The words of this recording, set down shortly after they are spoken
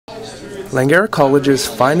Langara College's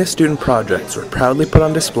finest student projects were proudly put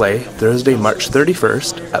on display Thursday, March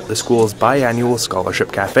 31st at the school's biannual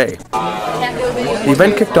Scholarship Cafe. The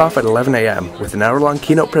event kicked off at 11 a.m. with an hour-long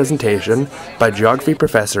keynote presentation by geography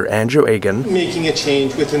professor Andrew Agan, making a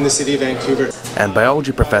change within the city of Vancouver, and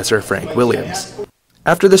biology professor Frank Williams.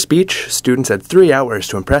 After the speech, students had 3 hours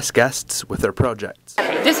to impress guests with their projects.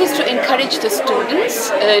 This is to encourage the students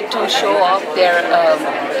to show off their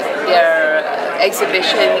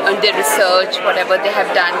exhibition and their research, whatever they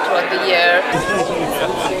have done throughout the year.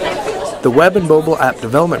 The web and mobile app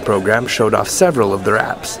development program showed off several of their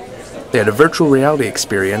apps. They had a virtual reality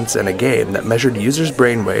experience and a game that measured users'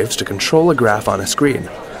 brainwaves to control a graph on a screen.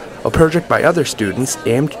 A project by other students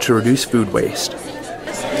aimed to reduce food waste.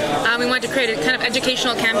 We wanted to create a kind of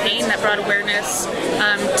educational campaign that brought awareness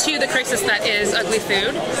to the crisis that is ugly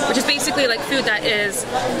food, which is basically like food that is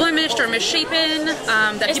blemished or misshapen,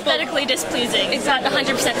 that aesthetically displeasing. It's not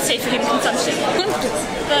 100% safe for human consumption.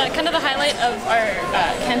 The highlight of our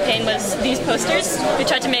campaign was these posters. We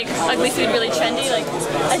tried to make ugly food really trendy. Like,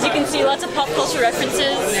 as you can see, lots of pop culture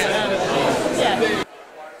references.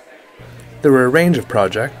 There were a range of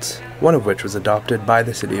projects, one of which was adopted by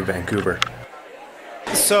the City of Vancouver.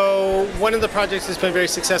 So one of the projects that's been very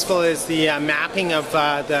successful is the mapping of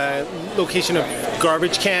the location of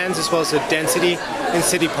garbage cans as well as the density in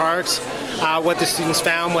city parks. What the students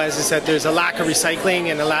found is that there's a lack of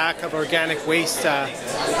recycling and a lack of organic waste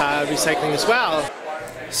recycling as well.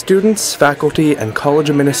 Students, faculty, and college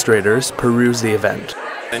administrators peruse the event.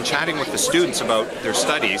 And chatting with the students about their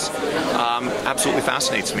studies absolutely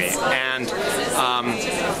fascinates me, and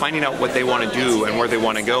finding out what they want to do and where they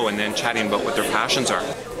want to go, and then chatting about what their passions are.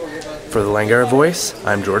 For the Langara Voice,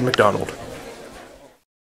 I'm Jordan Macdonald.